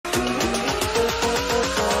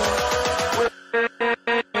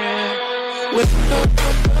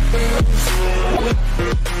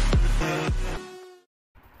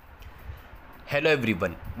Hello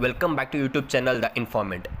everyone, welcome back to YouTube channel The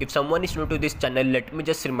Informant. If someone is new to this channel, let me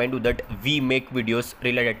just remind you that we make videos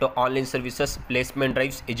related to online services, placement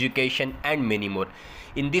drives, education and many more.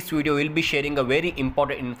 In this video, we'll be sharing a very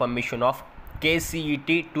important information of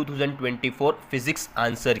KCET 2024 Physics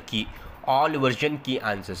Answer Key, all version key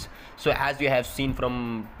answers. So as you have seen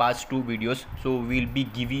from past two videos, so we'll be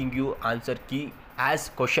giving you answer key as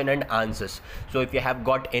question and answers. So if you have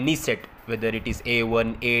got any set, whether it is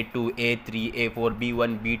A1, A2, A3, A4,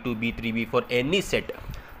 B1, B2, B3, B4, any set,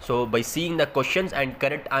 so by seeing the questions and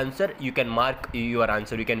correct answer, you can mark your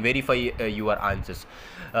answer, you can verify your answers.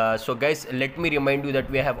 So guys, let me remind you that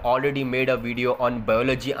we have already made a video on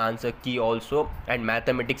biology answer key also and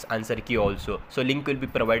mathematics answer key also. So link will be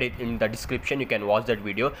provided in the description, you can watch that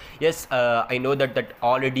video. Yes, I know that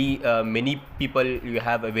already many people you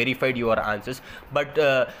have verified your answers,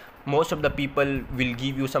 but most of the people will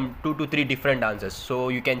give you some 2 to 3 different answers. So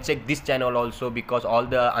you can check this channel also, because all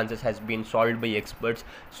the answers has been solved by experts.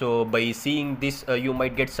 So by seeing this, you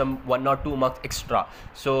might get some 1 or 2 marks extra.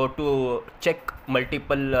 So to check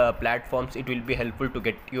multiple platforms, it will be helpful to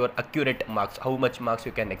get your accurate marks, how much marks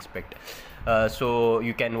you can expect. So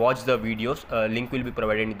you can watch the videos, link will be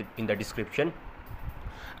provided in the description.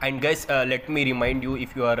 And guys, let me remind you,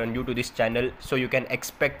 if you are new to this channel, so you can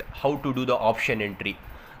expect how to do the option entry.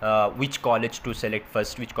 Which college to select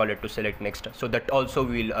first, which college to select next, so that also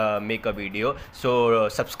we'll make a video. So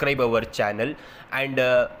subscribe our channel,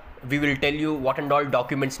 and we will tell you what and all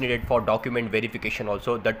documents needed for document verification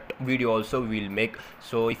also. That video also we'll make.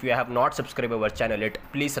 So if you have not subscribed our channel yet,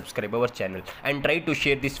 please subscribe our channel and try to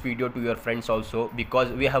share this video to your friends also,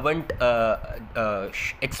 because we haven't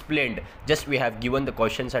explained, just we have given the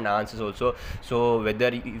questions and answers also. So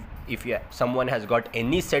whether if someone has got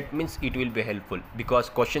any set, means it will be helpful, because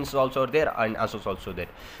questions also are there and answers also there.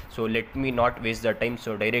 So let me not waste the time,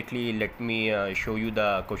 so directly let me show you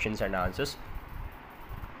the questions and answers.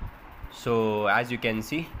 So as you can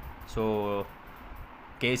see, so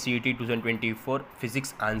KCET 2024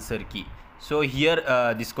 Physics Answer Key. So here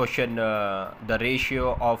this question, the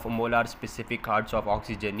ratio of molar specific parts of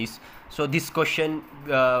oxygen is, so this question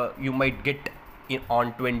you might get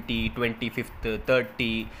on 20, 25th,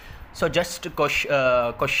 30. So just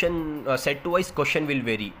question set wise question will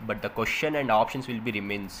vary, but the question and options will be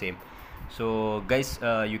remain same. So guys,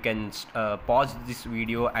 you can pause this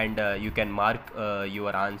video and you can mark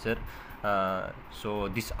your answer. So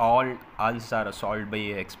this all answers are solved by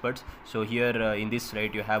experts. So here in this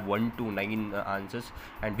slide you have 1 to 9 answers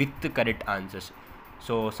and with the correct answers.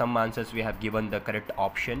 So some answers we have given the correct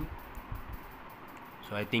option.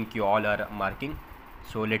 So I think you all are marking.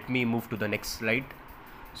 So let me move to the next slide.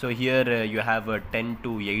 So here you have 10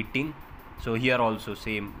 to 18. So here also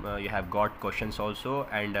same, you have got questions also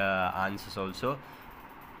and answers also.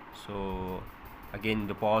 So again,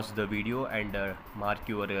 pause the video and mark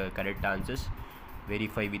your correct answers,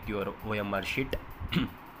 verify with your OMR sheet.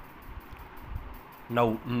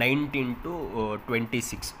 Now 19 to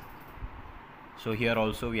 26. So here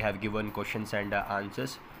also we have given questions and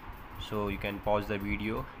answers. So you can pause the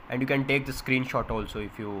video and you can take the screenshot also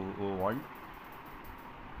if you want.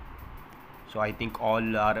 So I think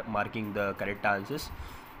all are marking the correct answers.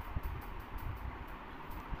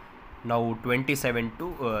 Now 27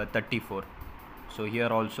 to 34. So here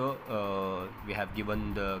also we have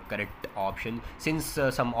given the correct option. Since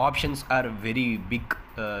some options are very big,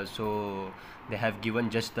 so they have given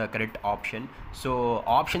just the correct option. So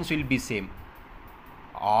options will be same,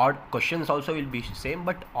 odd questions also will be same,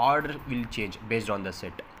 but order will change based on the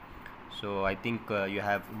set. So I think you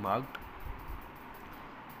have marked.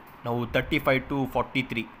 Now 35 to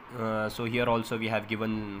 43. So here also we have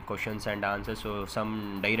given questions and answers. So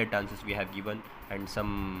some direct answers we have given and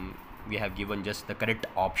some we have given just the correct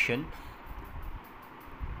option.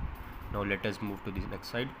 Now let us move to the next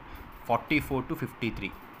slide. 44 to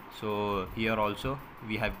 53. So here also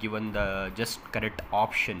we have given the just correct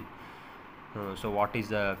option. So what is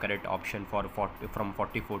the correct option for from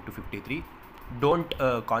 44 to 53? Don't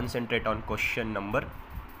concentrate on question number.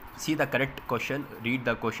 See the correct question, read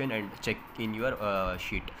the question and check in your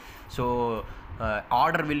sheet. So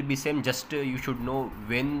order will be same, just you should know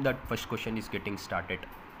when that first question is getting started.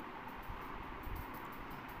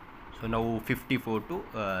 So now 54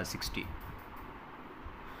 to 60.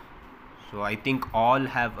 So I think all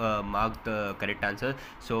have marked the correct answer.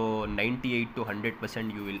 So 98 to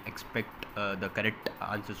 100% you will expect the correct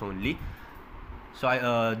answers only.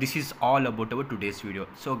 So this is all about our today's video.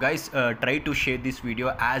 So guys, try to share this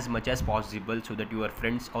video as much as possible so that your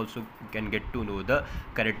friends also can get to know the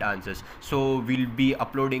correct answers. So we'll be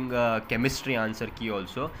uploading chemistry answer key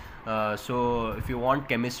also. So if you want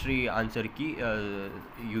chemistry answer key,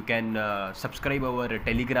 you can subscribe our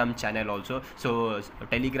telegram channel also. So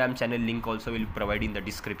telegram channel link also will provide in the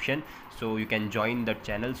description, so you can join that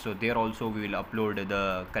channel. So there also we will upload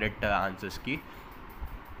the correct answers key.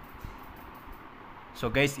 So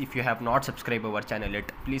guys, if you have not subscribed our channel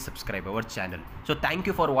yet, please subscribe our channel. So thank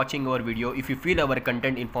you for watching our video. If you feel our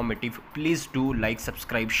content informative, please do like,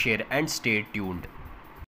 subscribe, share and stay tuned.